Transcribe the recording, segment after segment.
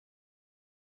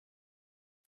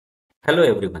Hello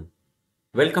everyone,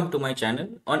 welcome to my channel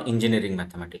on engineering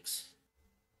mathematics.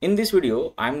 In this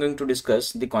video, I am going to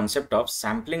discuss the concept of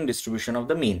sampling distribution of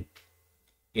the mean.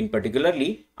 In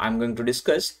particularly, I am going to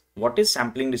discuss what is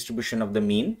sampling distribution of the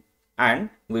mean,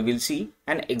 and we will see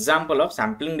an example of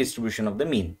sampling distribution of the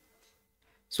mean.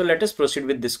 So let us proceed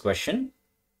with this question.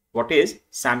 What is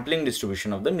sampling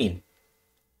distribution of the mean?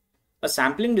 A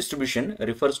sampling distribution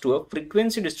refers to a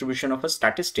frequency distribution of a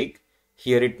statistic.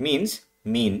 Here it means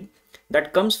mean,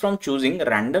 that comes from choosing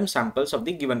random samples of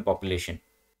the given population.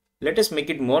 Let us make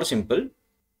it more simple.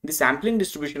 The sampling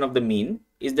distribution of the mean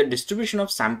is the distribution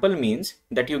of sample means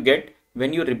that you get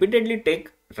when you repeatedly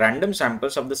take random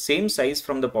samples of the same size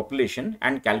from the population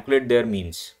and calculate their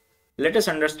means. Let us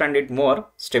understand it more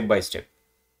step by step.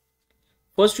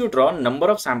 First, you draw number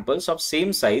of samples of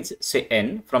same size, say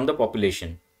n, from the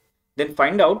population. Then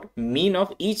find out mean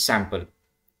of each sample.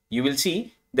 You will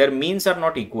see their means are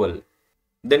not equal.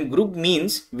 Then group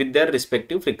means with their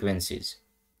respective frequencies.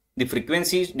 The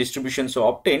frequency distribution so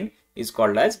obtained is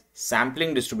called as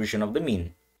sampling distribution of the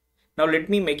mean. Now let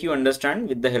me make you understand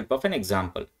with the help of an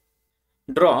example.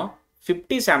 Draw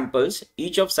 50 samples,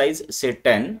 each of size say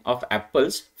 10, of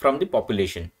apples from the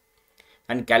population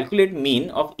and calculate mean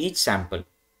of each sample.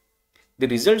 The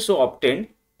result so obtained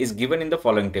is given in the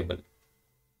following table.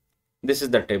 This is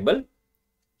the table.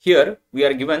 Here we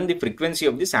are given the frequency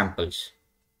of the samples.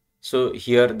 So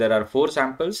here there are 4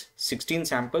 samples, 16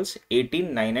 samples,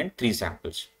 18, 9 and 3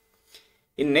 samples.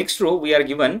 In next row we are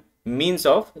given means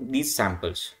of these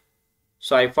samples.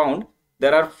 So I found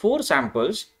there are 4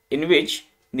 samples in which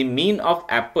the mean of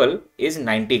apple is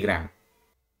 90 gram.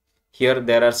 Here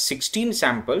there are 16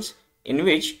 samples in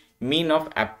which mean of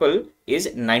apple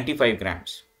is 95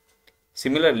 grams.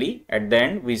 Similarly, at the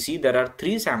end we see there are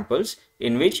 3 samples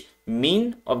in which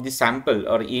mean of the sample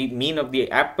or mean of the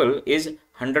apple is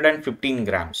 115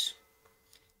 grams.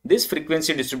 This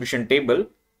frequency distribution table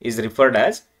is referred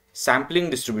as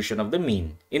sampling distribution of the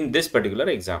mean in this particular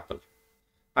example.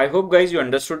 I hope guys you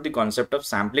understood the concept of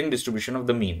sampling distribution of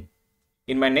the mean.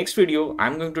 In my next video, I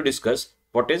am going to discuss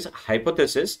what is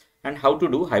hypothesis and how to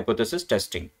do hypothesis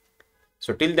testing.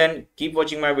 So till then, keep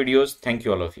watching my videos. Thank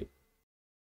you all of you.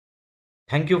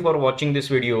 Thank you for watching this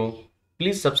video.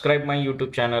 Please subscribe my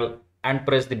YouTube channel and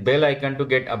press the bell icon to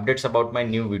get updates about my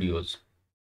new videos.